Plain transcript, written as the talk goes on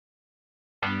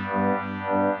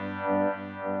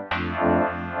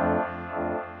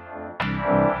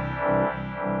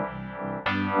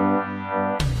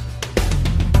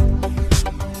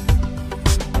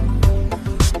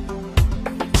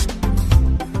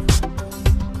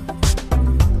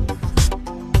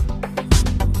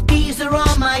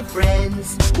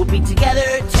We'll be together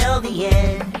till the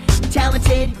end.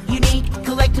 Talented, unique,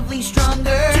 collectively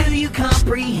stronger. Do you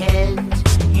comprehend?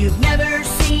 You've never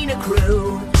seen a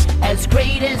crew as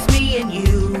great as me and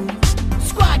you.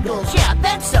 Squad goals, yeah,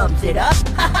 that sums it up.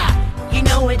 Haha, you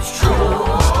know it's true.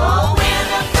 Oh, we're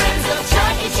the friends of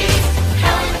Chuck E. Cheese.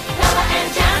 Helen, Bella, and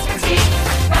Jasper T.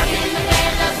 Rockin' in the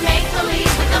band of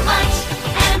make-believe with a munch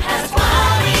and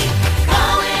Pasquale.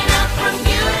 Going up from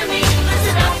you to me.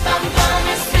 Listen up, I'm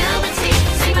gonna spill the tea.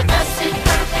 Sing with us in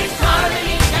perfect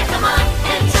harmony. Now come on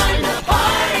and join the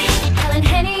party. Helen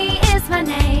Henny is my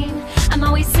name. I'm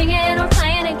always singing or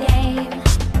playing a game.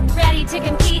 Ready to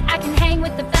compete, I can hang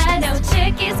with the best. No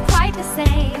chick is quite the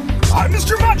same. I'm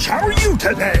Mr. Munch, how are you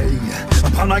today?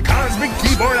 Upon my cosmic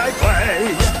keyboard I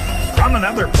play. From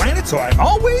another planet, so I'm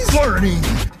always learning.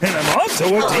 And I'm also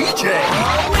a DJ.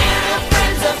 Oh, we're the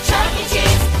friends of Chuck E.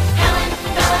 Cheese. Helen,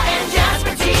 Bella, and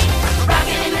Jasper T.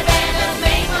 Rockin' in the band of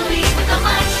make-believe with a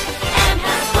munch and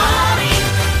Pasquale.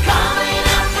 Calling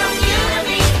out from you to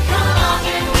me. Come along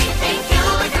and we think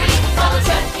you'll agree. Follow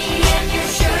Chucky and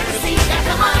you're sure to see. Now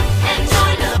come on and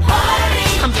join the party.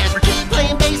 I'm Jasper T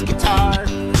playing bass guitar.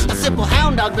 A simple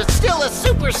hound dog, but still a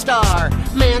superstar.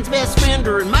 Man's best friend,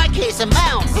 or in my case, a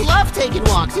mouse. Love taking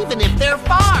walks, even if they're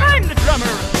far. I'm the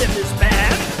drummer in this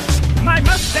band. My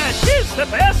mustache is the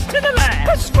best in the land.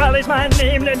 Pasquale's my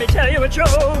name, let me tell you a joke.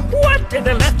 What did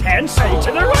the left hand say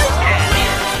to the right hand?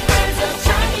 We're the friends of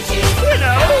Chuck E. Cheese. You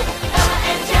know, Bella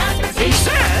and Jasper T. he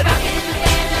said, Rockin' in the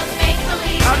band of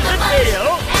make-believe how with does a it munch feel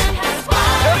and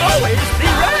Pasquale. to always be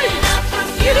right? Calling out from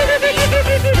you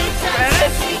to me.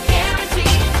 Spanish, We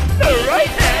guarantee. the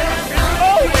right hand is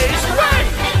always right.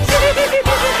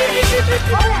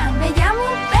 Hola, me llamo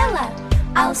Bella.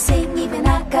 I'll sing even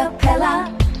a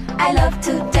cappella. I love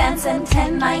to dance and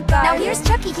tend my garden. Now here's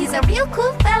Chucky, he's a real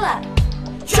cool fella.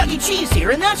 Chuck E. Cheese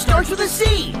here, and that starts with a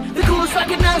C. The coolest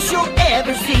fucking mouse you'll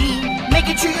ever see.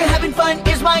 Making sure you're having fun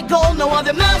is my goal. No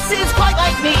other mouse is quite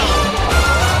like me.